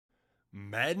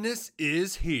Madness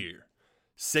is here.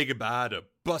 Say goodbye to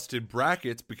busted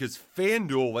brackets because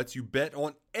FanDuel lets you bet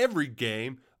on every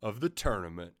game of the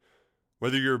tournament.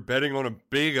 Whether you're betting on a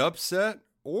big upset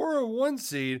or a one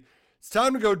seed, it's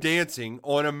time to go dancing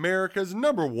on America's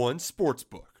 #1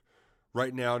 sportsbook.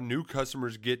 Right now, new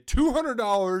customers get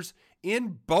 $200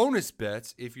 in bonus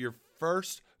bets if your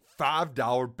first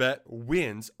 $5 bet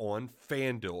wins on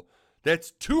FanDuel.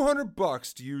 That's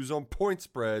 $200 to use on point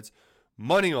spreads,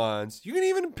 money lines. You can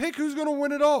even pick who's going to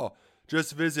win it all.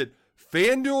 Just visit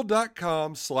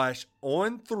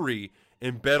FanDuel.com/on3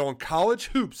 and bet on college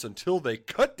hoops until they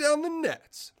cut down the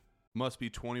nets. Must be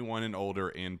 21 and older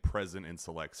and present in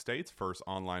select states. First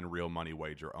online real money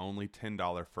wager only.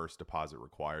 $10 first deposit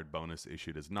required. Bonus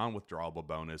issued as non-withdrawable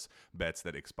bonus. Bets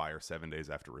that expire 7 days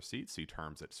after receipt. See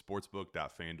terms at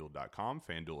sportsbook.fanduel.com.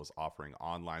 FanDuel is offering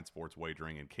online sports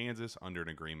wagering in Kansas under an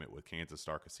agreement with Kansas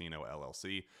Star Casino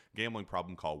LLC. Gambling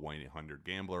problem? Call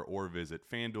 1-800-GAMBLER or visit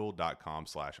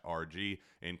fanduel.com/RG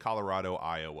in Colorado,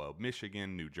 Iowa,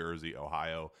 Michigan, New Jersey,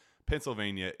 Ohio,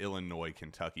 Pennsylvania, Illinois,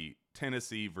 Kentucky,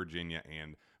 Tennessee, Virginia,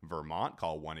 and Vermont.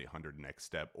 Call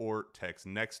 1-800-NEXT-STEP or text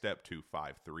NEXT-STEP to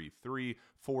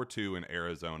 53342 in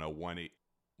Arizona,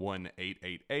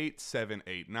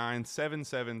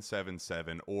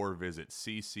 1-888-789-7777 or visit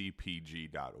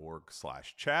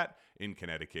ccpg.org/chat. In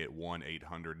Connecticut,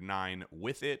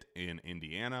 1-800-9-WITH-IT. In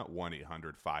Indiana,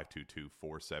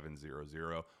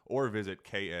 1-800-522-4700 or visit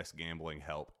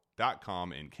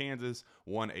ksgamblinghelp.com. In Kansas,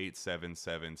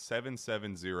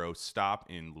 1-877-770-STOP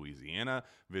in Louisiana.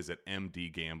 Visit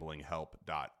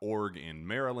mdgamblinghelp.org in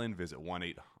Maryland. Visit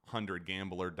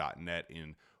 1-800-gambler.net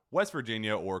in West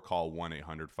Virginia or call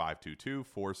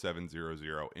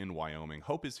 1-800-522-4700 in Wyoming.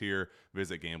 Hope is here.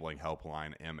 Visit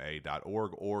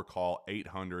gamblinghelplinema.org or call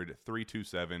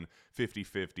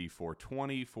 800-327-5050 for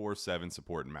 24/7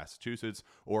 support in Massachusetts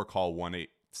or call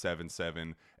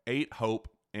 1-877-8-HOPE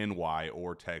NY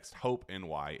or text Hope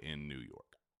NY in New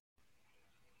York.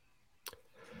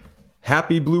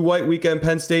 Happy Blue White Weekend,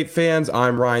 Penn State fans.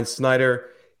 I'm Ryan Snyder.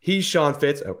 He's Sean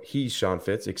Fitz.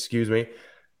 Excuse me.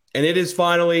 And it has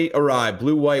finally arrived.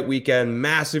 Blue White Weekend,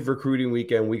 massive recruiting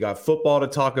weekend. We got football to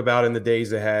talk about in the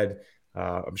days ahead.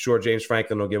 I'm sure James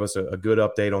Franklin will give us a good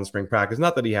update on spring practice.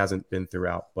 Not that he hasn't been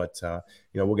throughout, but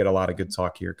we'll get a lot of good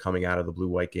talk here coming out of the Blue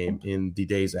White game in the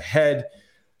days ahead.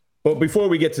 But before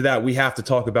we get to that, we have to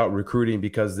talk about recruiting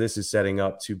because this is setting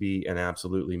up to be an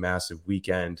absolutely massive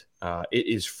weekend. It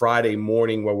is Friday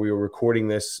morning where we were recording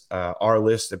this. Our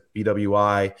list at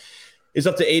BWI is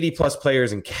up to 80-plus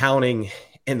players and counting.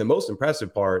 And the most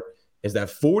impressive part is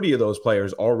that 40 of those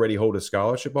players already hold a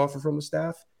scholarship offer from the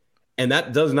staff. And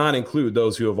that does not include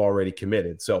those who have already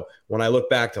committed. So when I look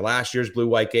back to last year's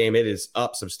Blue-White game, it is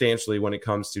up substantially when it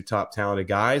comes to top talented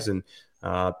guys. And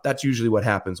that's usually what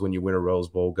happens when you win a Rose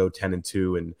Bowl, go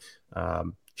 10-2, and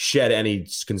shed any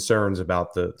concerns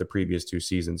about the previous two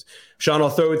seasons. Sean,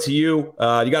 I'll throw it to you.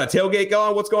 You got a tailgate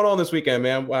going? What's going on this weekend,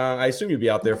 man? I assume you'll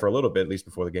be out there for a little bit, at least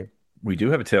before the game. We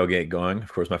do have a tailgate going.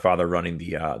 Of course, my father running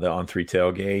the On3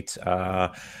 tailgate.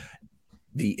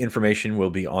 The information will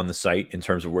be on the site in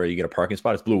terms of where you get a parking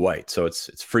spot. It's blue-white, so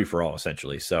it's free for all,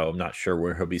 essentially. So I'm not sure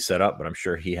where he'll be set up, but I'm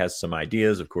sure he has some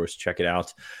ideas. Of course, check it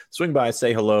out. Swing by,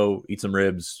 say hello, eat some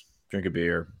ribs, drink a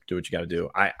beer, do what you got to do.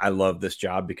 I love this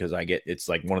job because it's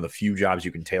like one of the few jobs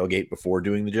you can tailgate before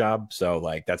doing the job. So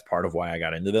like that's part of why I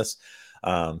got into this.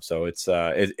 So it's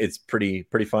pretty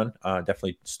fun.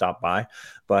 Definitely stop by,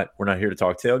 but we're not here to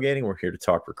talk tailgating. We're here to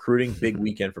talk recruiting. Big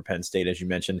weekend for Penn State, as you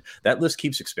mentioned. That list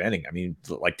keeps expanding. I mean,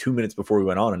 like 2 minutes before we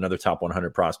went on, another top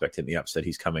 100 prospect hit me up, said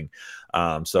he's coming.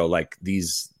 So like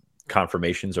these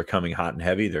confirmations are coming hot and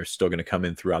heavy. They're still going to come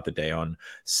in throughout the day on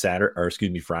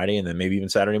Friday, and then maybe even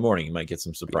Saturday morning. You might get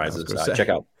some surprises. Check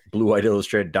out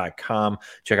BlueWhiteIllustrated.com.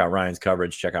 Check out Ryan's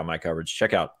coverage. Check out my coverage.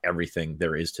 Check out everything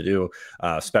there is to do.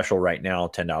 Special right now,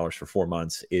 $10 for 4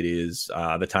 months. It is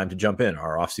the time to jump in.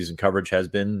 Our off-season coverage has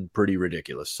been pretty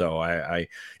ridiculous. So I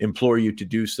implore you to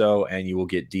do so, and you will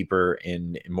get deeper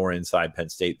in more inside Penn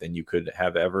State than you could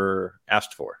have ever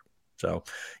asked for. So,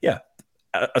 yeah.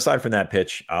 Aside from that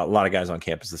pitch, a lot of guys on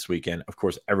campus this weekend. Of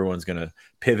course, everyone's going to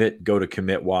pivot, go to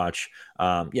commit watch.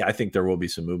 I think there will be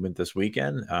some movement this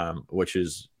weekend, which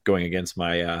is going against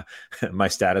my my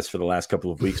status for the last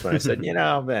couple of weeks when I said,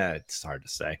 man, it's hard to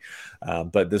say.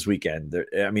 But this weekend,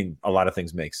 a lot of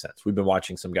things make sense. We've been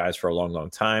watching some guys for a long, long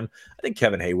time. I think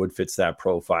Kevin Haywood fits that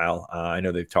profile. I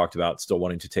know they've talked about still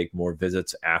wanting to take more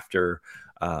visits after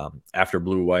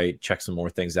Blue White, check some more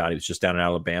things out. He was just down in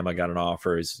Alabama, got an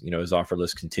offer. His offer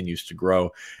list continues to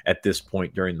grow at this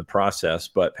point during the process,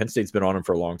 but Penn State's been on him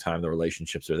for a long time. The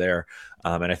relationships are there.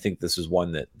 And I think this is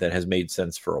one that has made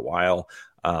sense for a while.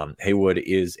 Haywood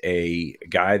is a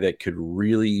guy that could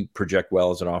really project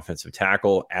well as an offensive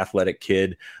tackle, athletic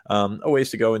kid, a ways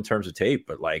to go in terms of tape,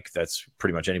 but that's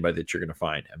pretty much anybody that you're going to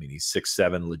find. I mean, he's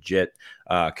 6'7", legit,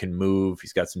 can move.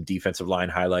 He's got some defensive line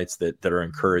highlights that are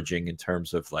encouraging in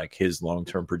terms of his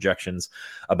long-term projections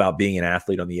about being an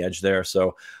athlete on the edge there.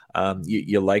 So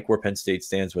you like where Penn State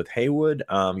stands with Haywood.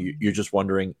 You're just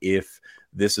wondering if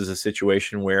this is a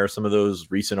situation where some of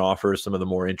those recent offers, some of the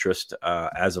more interest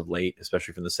as of late,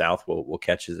 especially from the South, will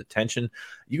catch his attention.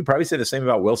 You could probably say the same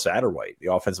about Will Satterwhite,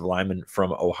 the offensive lineman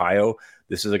from Ohio.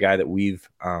 This is a guy that we've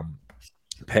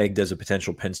pegged as a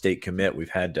potential Penn State commit. We've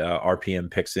had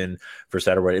RPM picks in for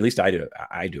Satterwhite. At least I do.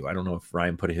 I don't know if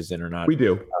Ryan put his in or not. We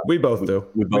do. We both do.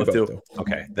 We both do.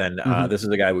 Okay. Then this is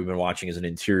a guy we've been watching as an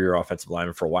interior offensive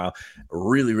lineman for a while. A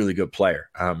really, really good player.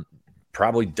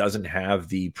 Probably doesn't have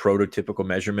the prototypical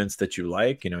measurements that you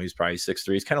like. He's probably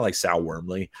 6'3". He's kind of like Sal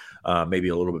Wormley, maybe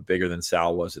a little bit bigger than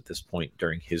Sal was at this point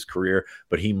during his career,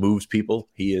 but he moves people.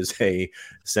 He is a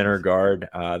center guard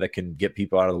that can get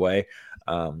people out of the way.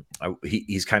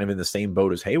 He's kind of in the same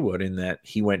boat as Haywood in that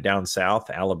he went down south.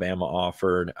 Alabama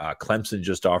offered. Clemson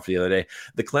just offered the other day.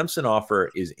 The Clemson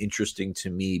offer is interesting to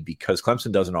me because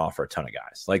Clemson doesn't offer a ton of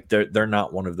guys. They're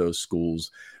not one of those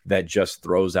schools that just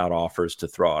throws out offers to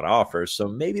throw out offers. So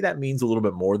maybe that means a little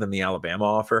bit more than the Alabama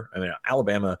offer. I mean,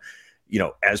 Alabama,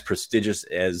 as prestigious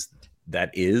as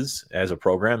that is as a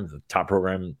program, the top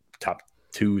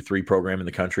 2-3 program in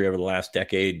the country over the last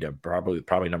decade,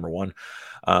 probably number one.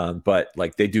 But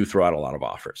they do throw out a lot of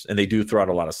offers, and they do throw out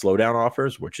a lot of slowdown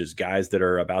offers, which is guys that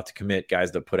are about to commit,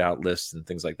 guys that put out lists and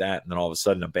things like that. And then all of a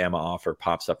sudden a Bama offer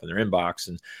pops up in their inbox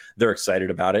and they're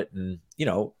excited about it. And,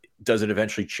 does it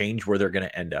eventually change where they're going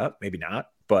to end up? Maybe not.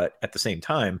 But at the same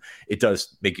time, it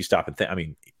does make you stop and think. I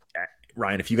mean,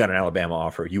 Ryan, if you got an Alabama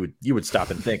offer, you would stop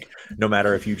and think, no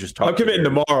matter if you just talk. I'm committing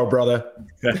tomorrow, brother.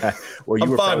 Well, you I'm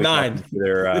were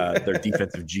 5'9". Their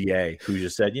defensive GA who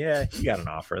just said, yeah, you got an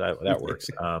offer. That works.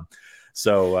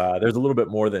 So there's a little bit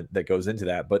more that goes into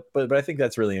that, but I think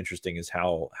that's really interesting is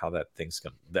how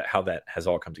that has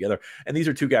all come together. And these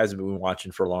are two guys that we've been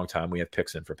watching for a long time. We have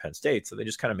picks in for Penn State, so they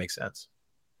just kind of make sense.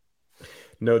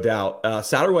 No doubt.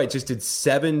 Satterwhite just did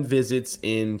 7 visits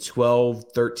in 12,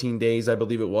 13 days, I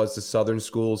believe it was, to Southern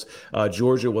schools.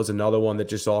 Georgia was another one that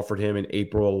just offered him in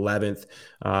April 11th.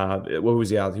 What was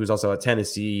he out? He was also at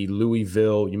Tennessee,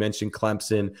 Louisville. You mentioned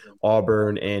Clemson,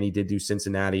 Auburn, and he did do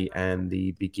Cincinnati and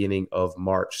the beginning of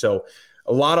March. So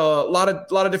a lot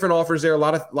of different offers there. A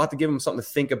lot to give him something to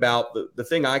think about. The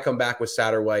thing I come back with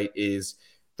Satterwhite is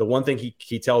the one thing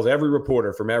he tells every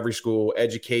reporter from every school: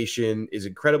 education is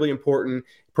incredibly important,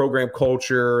 program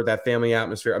culture, that family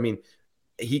atmosphere. I mean,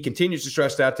 he continues to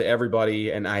stress that to everybody,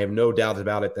 and I have no doubt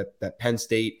about it that Penn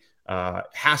State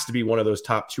has to be one of those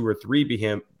top 2 or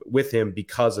 3 with him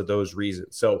because of those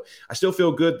reasons. So I still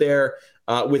feel good there.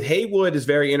 With Haywood is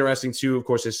very interesting too. Of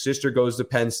course, his sister goes to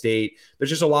Penn State.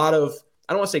 There's just a lot of,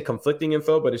 I don't want to say conflicting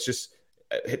info, but it's just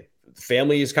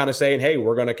family is kind of saying, hey,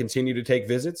 we're going to continue to take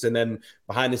visits. And then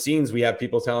behind the scenes, we have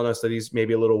people telling us that he's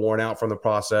maybe a little worn out from the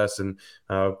process and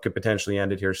could potentially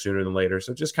end it here sooner than later.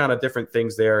 So just kind of different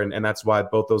things there. And that's why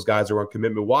both those guys are on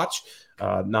commitment watch,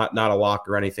 not a lock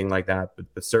or anything like that,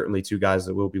 but certainly 2 guys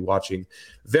that we'll be watching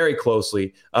very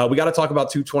closely. We got to talk about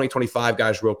 2 2025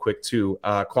 guys real quick too.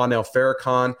 Quanell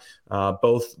Farrakhan,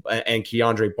 both, and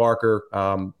Keandre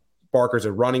Barker. Barker's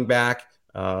a running back.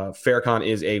 Farrakhan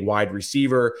is a wide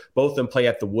receiver. Both of them play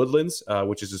at the Woodlands,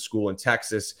 which is a school in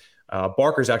Texas.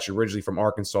 Barker's actually originally from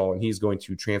Arkansas, and he's going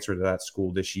to transfer to that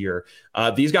school this year.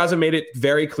 These guys have made it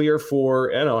very clear for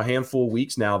a handful of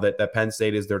weeks now that Penn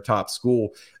State is their top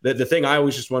school. The thing I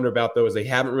always just wonder about, though, is they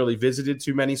haven't really visited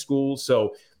too many schools.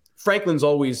 So Franklin's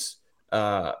always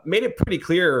made it pretty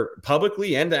clear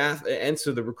publicly and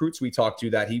to the recruits we talked to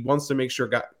that he wants to make sure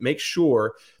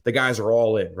the guys are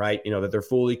all in, right? That they're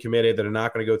fully committed, that they're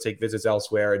not going to go take visits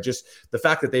elsewhere. And just the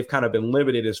fact that they've kind of been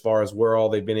limited as far as where all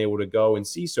they've been able to go and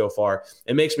see so far,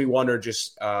 it makes me wonder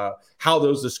just how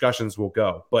those discussions will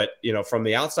go. But, from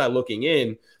the outside looking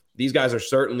in, these guys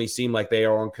certainly seem like they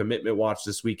are on commitment watch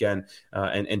this weekend,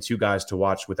 and 2 guys to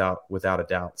watch without a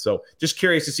doubt. So just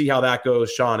curious to see how that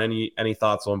goes. Sean, any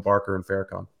thoughts on Barker and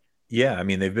Farrakhan? Yeah, I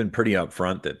mean they've been pretty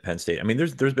upfront that Penn State. I mean,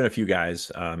 there's been a few guys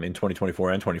in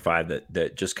 2024 and 25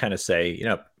 that just kind of say,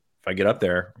 if I get up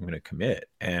there, I'm going to commit.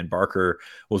 And Barker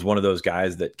was one of those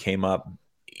guys that came up.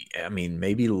 I mean,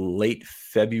 maybe late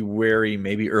February,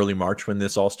 maybe early March when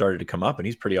this all started to come up, and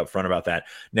he's pretty upfront about that.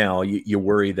 Now, you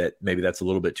worry that maybe that's a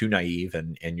little bit too naive,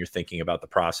 and you're thinking about the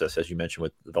process, as you mentioned,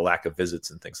 with the lack of visits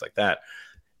and things like that.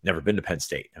 Never been to Penn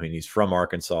State. I mean, he's from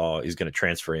Arkansas. He's going to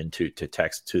transfer into to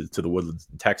the Woodlands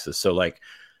in Texas. So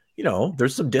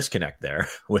there's some disconnect there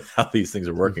with how these things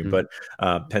are working. But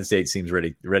Penn State seems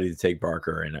ready to take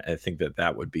Barker, and I think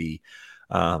that would be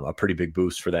a pretty big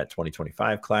boost for that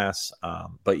 2025 class.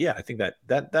 But yeah, I think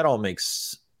that all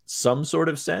makes some sort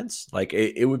of sense. Like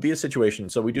it would be a situation.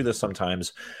 So we do this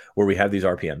sometimes where we have these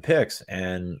RPM picks,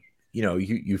 and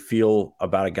you feel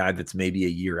about a guy that's maybe a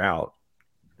year out,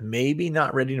 maybe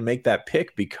not ready to make that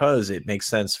pick because it makes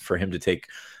sense for him to take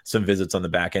some visits on the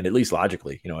back end, at least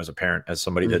logically, as a parent, as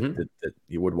somebody that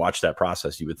you would watch that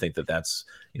process, you would think that that's,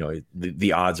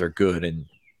 the odds are good. And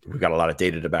we've got a lot of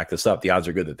data to back this up. The odds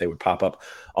are good that they would pop up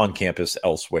on campus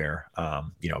elsewhere,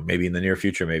 maybe in the near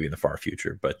future, maybe in the far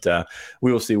future, but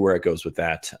we will see where it goes with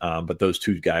that. But those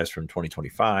two guys from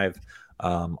 2025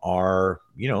 are,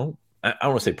 I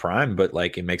don't want to say prime, but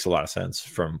like it makes a lot of sense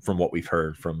from what we've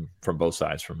heard from both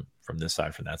sides, from this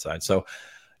side, from that side. So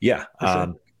yeah,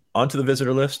 sure. Onto the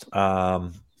visitor list.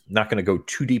 Not going to go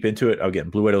too deep into it.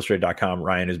 Again, BlueWhiteIllustrated.com.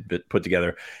 Ryan has put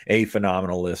together a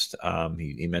phenomenal list.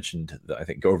 He mentioned, I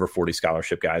think, over 40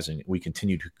 scholarship guys, and we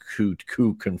continue to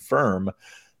confirm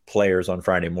players on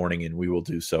Friday morning, and we will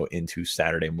do so into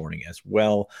Saturday morning as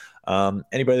well.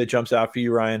 Anybody that jumps out for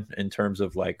you, Ryan, in terms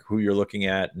of like who you're looking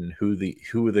at and who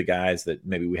are the guys that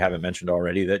maybe we haven't mentioned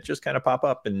already that just kind of pop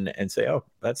up and say, oh,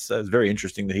 that's very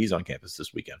interesting that he's on campus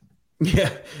this weekend.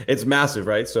 Yeah, it's massive,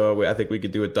 right? So I think we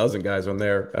could do a dozen guys on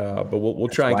there, but we'll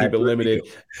try and keep it limited.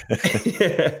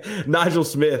 Nigel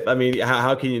Smith. I mean,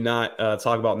 how can you not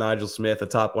talk about Nigel Smith, a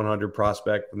top 100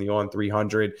 prospect from the On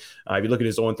 300? If you look at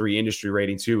his On 3 industry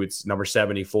rating too, it's number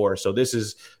 74. So this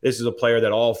is a player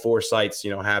that all four sites,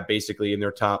 have basically in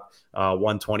their top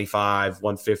 125,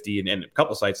 150, and a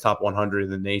couple sites top 100 in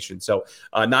the nation. So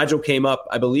Nigel came up,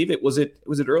 I believe was it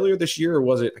earlier this year, or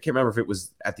was it? I can't remember if it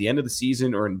was at the end of the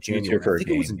season or in January. I think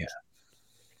it was in,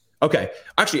 okay.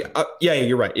 Actually, yeah,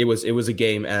 you're right. It was a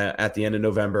game at the end of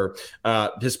November.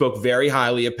 He spoke very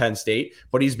highly of Penn State,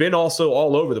 but he's been also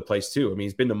all over the place too. I mean,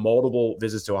 he's been to multiple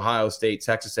visits to Ohio State,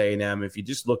 Texas A&M. If you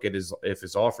just look at his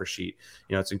offer sheet,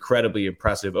 it's incredibly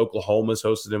impressive. Oklahoma's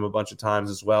hosted him a bunch of times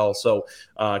as well. So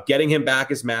getting him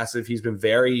back is massive. He's been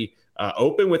very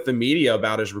open with the media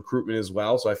about his recruitment as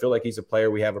well. So I feel like he's a player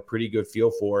we have a pretty good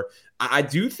feel for. I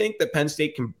do think that Penn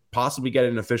State can possibly get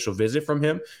an official visit from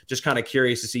him. Just kind of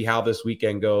curious to see how this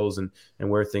weekend goes and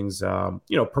where things,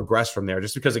 progress from there.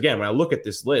 Just because, again, when I look at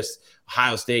this list,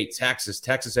 Ohio State,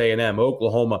 Texas A&M,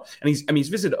 Oklahoma, and he's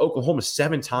visited Oklahoma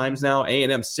 7 times now,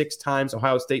 A&M 6 times,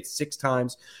 Ohio State 6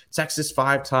 times, Texas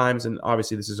 5 times, and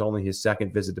obviously this is only his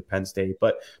second visit to Penn State.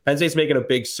 But Penn State's making a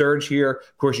big surge here.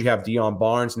 Of course, you have Deion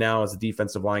Barnes now as the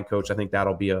defensive line coach. I think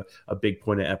that'll be a big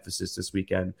point of emphasis this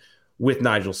weekend with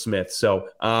Nigel Smith. So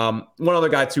one other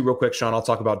guy too, real quick, Sean, I'll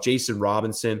talk about Jason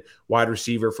Robinson, wide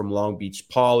receiver from Long Beach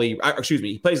Poly.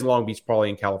 He plays in Long Beach Poly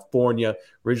in California,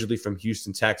 originally from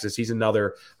Houston, Texas. He's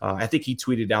another, I think he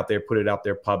tweeted out there, put it out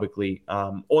there publicly.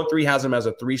 On3 has him as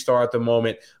a 3-star at the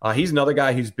moment. He's another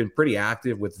guy who's been pretty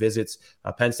active with visits.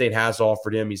 Penn State has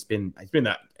offered him. He's been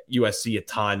at USC a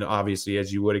ton, obviously,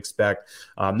 as you would expect.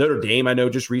 Notre Dame, I know,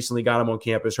 just recently got him on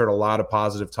campus. Heard a lot of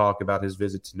positive talk about his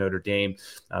visit to Notre Dame.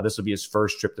 This will be his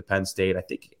first trip to Penn State. I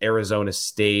think Arizona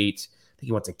State. I think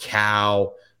he went to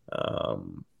Cal.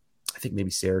 I think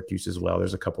maybe Syracuse as well.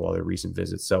 There's a couple other recent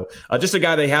visits. So just a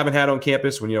guy they haven't had on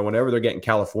campus. Whenever they're getting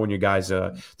California guys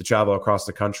to travel across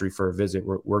the country for a visit,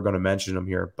 we're going to mention him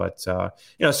here. But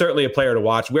certainly a player to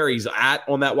watch. Where he's at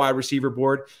on that wide receiver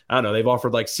board, I don't know. They've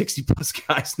offered like 60 plus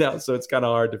guys now, so it's kind of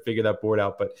hard to figure that board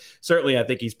out. But certainly, I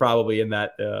think he's probably in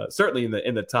that. Certainly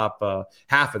in the top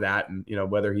half of that,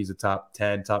 and whether he's a top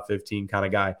 10, top 15 kind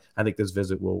of guy, I think this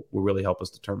visit will really help us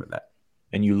determine that.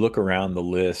 And you look around the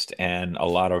list and a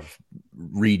lot of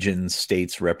regions,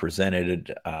 states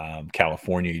represented,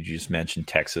 California, you just mentioned,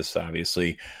 Texas,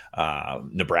 obviously,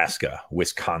 Nebraska,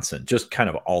 Wisconsin, just kind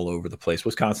of all over the place.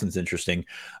 Wisconsin's interesting.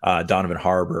 Donovan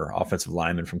Harbor, offensive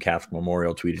lineman from Catholic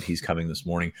Memorial, tweeted he's coming this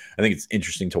morning. I think it's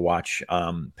interesting to watch.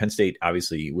 Penn State,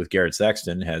 obviously, with Garrett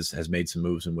Sexton, has made some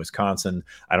moves in Wisconsin.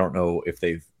 I don't know if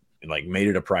they've made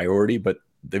it a priority, but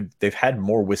they've had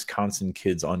more Wisconsin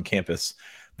kids on campus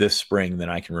this spring than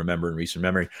I can remember in recent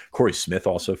memory. Corey Smith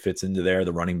also fits into there,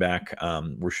 the running back.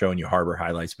 We're showing you Harbor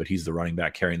highlights, but he's the running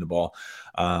back carrying the ball.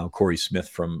 Corey Smith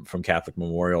from Catholic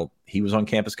Memorial, he was on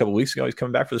campus a couple of weeks ago. He's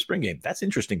coming back for the spring game. That's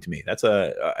interesting to me. That's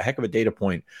a heck of a data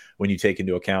point when you take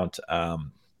into account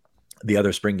the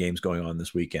other spring games going on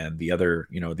this weekend, the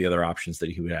other options that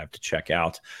he would have to check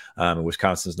out.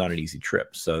 Wisconsin's not an easy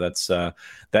trip. So that's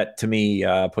that to me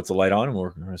puts a light on, and we're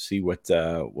going to see what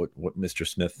Mr.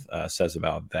 Smith says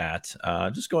about that.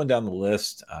 Just going down the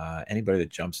list, anybody that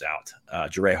jumps out.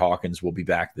 Jeray Hawkins will be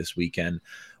back this weekend.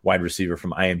 Wide receiver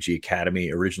from IMG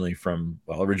Academy, originally from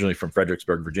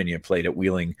Fredericksburg, Virginia, played at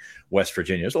Wheeling, West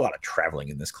Virginia. There's a lot of traveling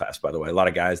in this class, by the way. A lot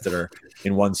of guys that are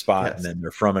in one spot yes. and then they're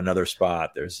from another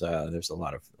spot. There's a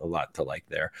lot to like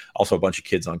there. Also, a bunch of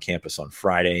kids on campus on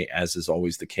Friday, as is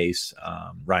always the case.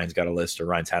 Ryan's had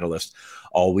a list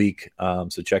all week,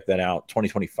 so check that out.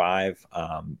 2025.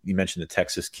 You mentioned the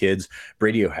Texas kids.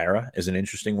 Brady O'Hara is an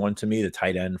interesting one to me. The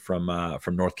tight end from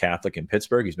North Catholic in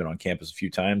Pittsburgh. He's been on campus a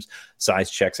few times. Size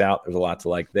checks out. There's a lot to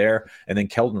like there. And then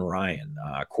Keldon Ryan,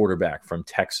 quarterback from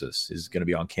Texas, is going to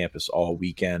be on campus all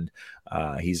weekend.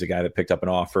 He's a guy that picked up an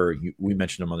offer. We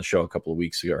mentioned him on the show a couple of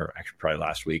weeks ago, or actually probably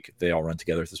last week. They all run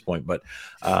together at this point, but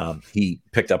he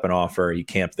picked up an offer. He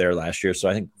camped there last year. So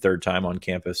I think third time on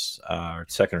campus, or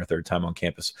second or third time on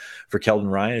campus for Keldon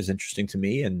Ryan is interesting to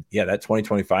me. And yeah, that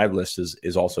 2025 list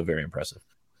is also very impressive.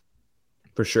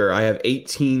 For sure. I have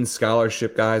 18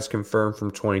 scholarship guys confirmed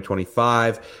from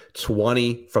 2025,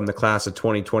 20 from the class of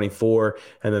 2024,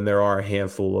 and then there are a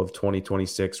handful of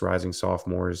 2026 rising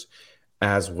sophomores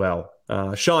as well.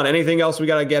 Sean, anything else we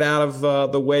got to get out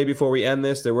of the way before we end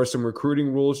this? There were some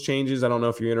recruiting rules changes. I don't know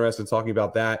if you're interested in talking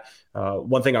about that.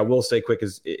 One thing I will say quick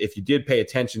is if you did pay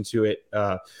attention to it,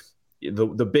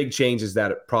 the big change is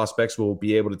that prospects will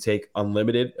be able to take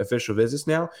unlimited official visits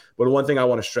now. But one thing I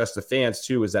want to stress to fans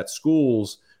too is that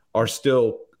schools are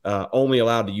still only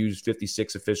allowed to use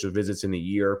 56 official visits in a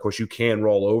year. Of course, you can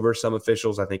roll over some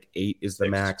officials. I think 8 is the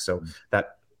max. So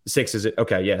that 6 is it.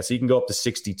 Okay. Yeah. So you can go up to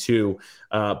 62.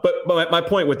 But my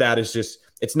point with that is just,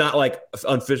 it's not like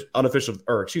official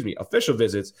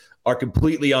visits are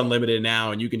completely unlimited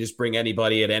now, and you can just bring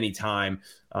anybody at any time.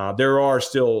 There are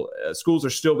still schools are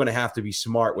still going to have to be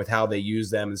smart with how they use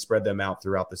them and spread them out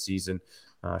throughout the season.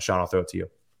 Sean, I'll throw it to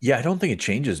you. Yeah, I don't think it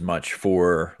changes much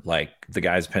for like the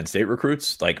guys Penn State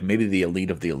recruits. Like maybe the elite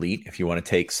of the elite, if you want to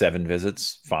take 7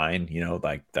 visits, fine.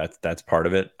 Like that's part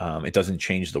of it. It doesn't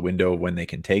change the window when they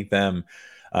can take them.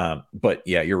 But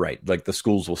yeah, you're right. Like the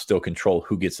schools will still control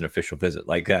who gets an official visit.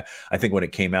 Like I think when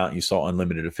it came out and you saw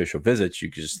unlimited official visits,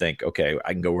 you could just think, okay,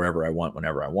 I can go wherever I want,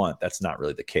 whenever I want. That's not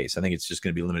really the case. I think it's just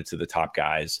going to be limited to the top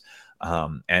guys.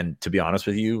 And to be honest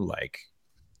with you, like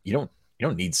you don't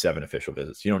need 7 official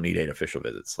visits. You don't need 8 official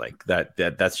visits. Like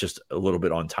that's just a little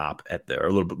bit on top or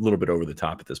a little bit over the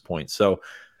top at this point. So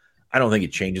I don't think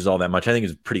it changes all that much. I think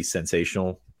it's pretty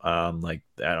sensational. Like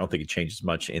I don't think it changes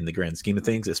much in the grand scheme of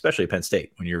things, especially at Penn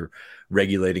State when you're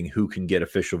regulating who can get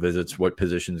official visits, what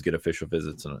positions get official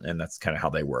visits, and that's kind of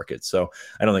how they work it. So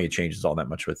I don't think it changes all that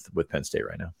much with Penn State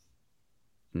right now.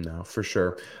 No, for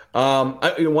sure.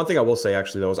 One thing I will say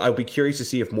actually though is I'll be curious to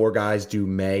see if more guys do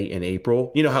May and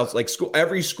April. You know how it's like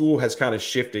every school has kind of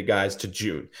shifted guys to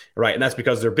June, right? And that's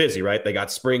because they're busy, right? They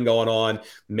got spring going on.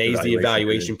 May's the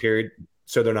evaluation period.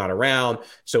 So they're not around.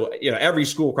 So, every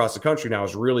school across the country now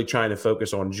is really trying to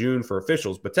focus on June for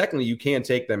officials, but technically you can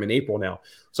take them in April now.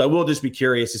 So I will just be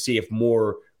curious to see if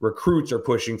more recruits are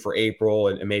pushing for April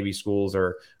and maybe schools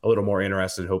are a little more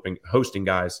interested in hosting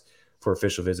guys for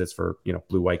official visits for,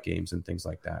 blue-white games and things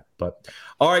like that. But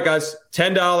all right, guys,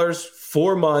 $10,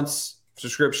 4 months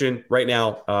subscription right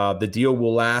now. The deal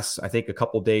will last, I think, a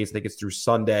couple days. I think it's through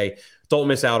Sunday. Don't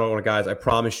miss out on it, guys. I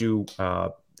promise you.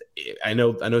 I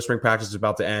know spring practice is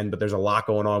about to end, but there's a lot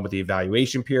going on with the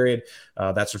evaluation period.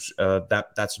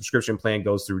 That subscription plan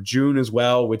goes through June as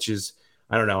well, which is,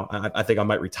 I don't know. I think I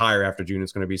might retire after June.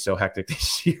 It's going to be so hectic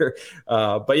this year.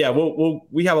 But yeah,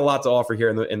 we have a lot to offer here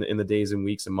in the days and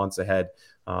weeks and months ahead.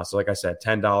 So like I said,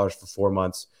 $10 for 4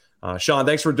 months. Sean,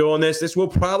 thanks for doing this. This will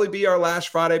probably be our last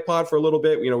Friday pod for a little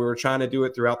bit. We were trying to do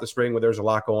it throughout the spring where there's a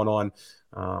lot going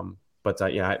on. But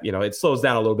it slows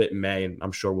down a little bit in May, and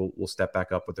I'm sure we'll step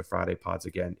back up with the Friday pods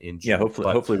again in June. Yeah,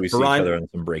 hopefully we see each other on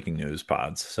some breaking news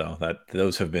pods. So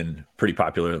those have been pretty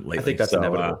popular lately. I think that's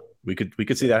inevitable. We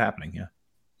could see that happening. Yeah.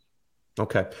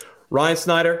 Okay. Ryan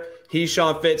Snyder, he's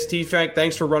Sean Fitz. T. Frank,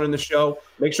 thanks for running the show.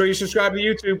 Make sure you subscribe to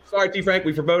YouTube. Sorry, T. Frank,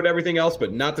 we promoted everything else,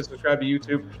 but not to subscribe to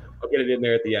YouTube. I'll get it in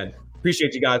there at the end.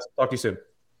 Appreciate you guys. Talk to you soon.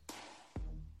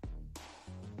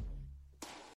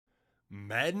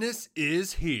 Madness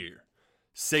is here.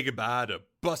 Say goodbye to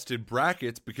busted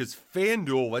brackets because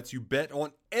FanDuel lets you bet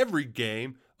on every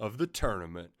game of the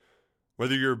tournament.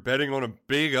 Whether you're betting on a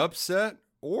big upset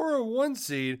or a one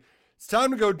seed, it's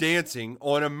time to go dancing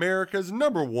on America's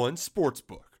 #1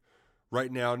 sportsbook.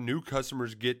 Right now, new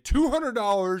customers get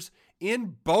 $200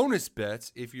 in bonus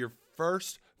bets if your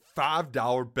first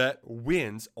 $5 bet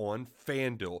wins on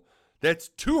FanDuel. That's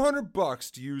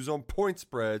 $200 to use on point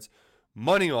spreads,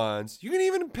 money lines. You can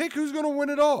even pick who's going to win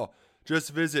it all.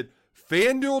 Just visit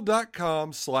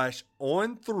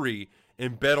FanDuel.com/on3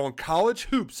 and bet on college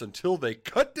hoops until they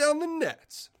cut down the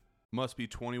nets. Must be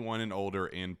 21 and older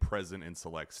and present in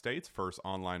select states. First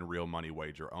online real money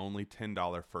wager only.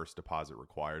 $10 first deposit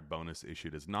required. Bonus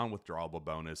issued as non-withdrawable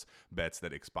bonus. Bets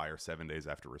that expire 7 days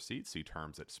after receipt. See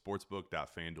terms at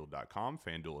sportsbook.fanduel.com.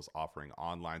 FanDuel is offering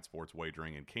online sports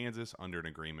wagering in Kansas under an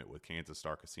agreement with Kansas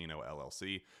Star Casino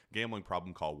LLC. Gambling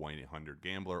problem? Call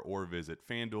 1-800-GAMBLER or visit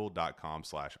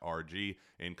fanduel.com/RG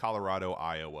in Colorado,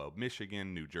 Iowa,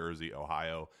 Michigan, New Jersey,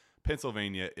 Ohio,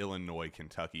 Pennsylvania, Illinois,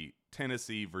 Kentucky,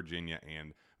 Tennessee, Virginia,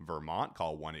 and Vermont.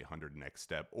 Call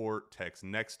 1-800-NEXT-STEP or text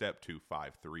NEXT STEP to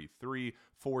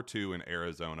 53342. In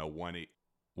Arizona,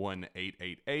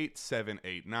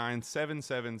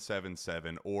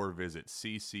 1-888-789-7777 or visit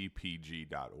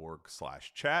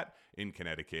ccpg.org/chat. In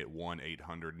Connecticut,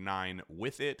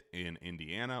 1-800-9-WITH-IT. In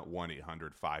Indiana,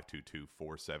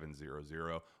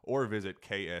 1-800-522-4700 or visit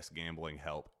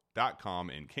ksgamblinghelp.com.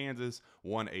 In Kansas,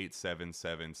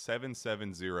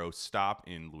 1-877-770-STOP.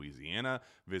 In Louisiana,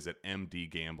 visit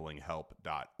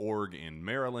mdgamblinghelp.org. In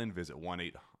Maryland, visit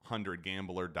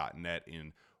 1-800-gambler.net.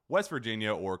 In West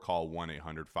Virginia, or call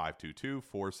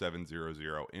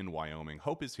 1-800-522-4700. In Wyoming,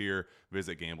 hope is here.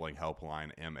 Visit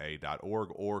gamblinghelplinema.org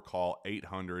or call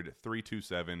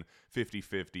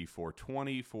 800-327-5050 for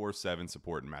 24/7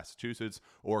 support in Massachusetts,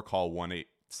 or call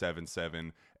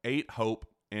 1-877-8-HOPE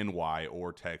NY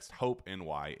or text HOPE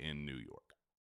NY in New York.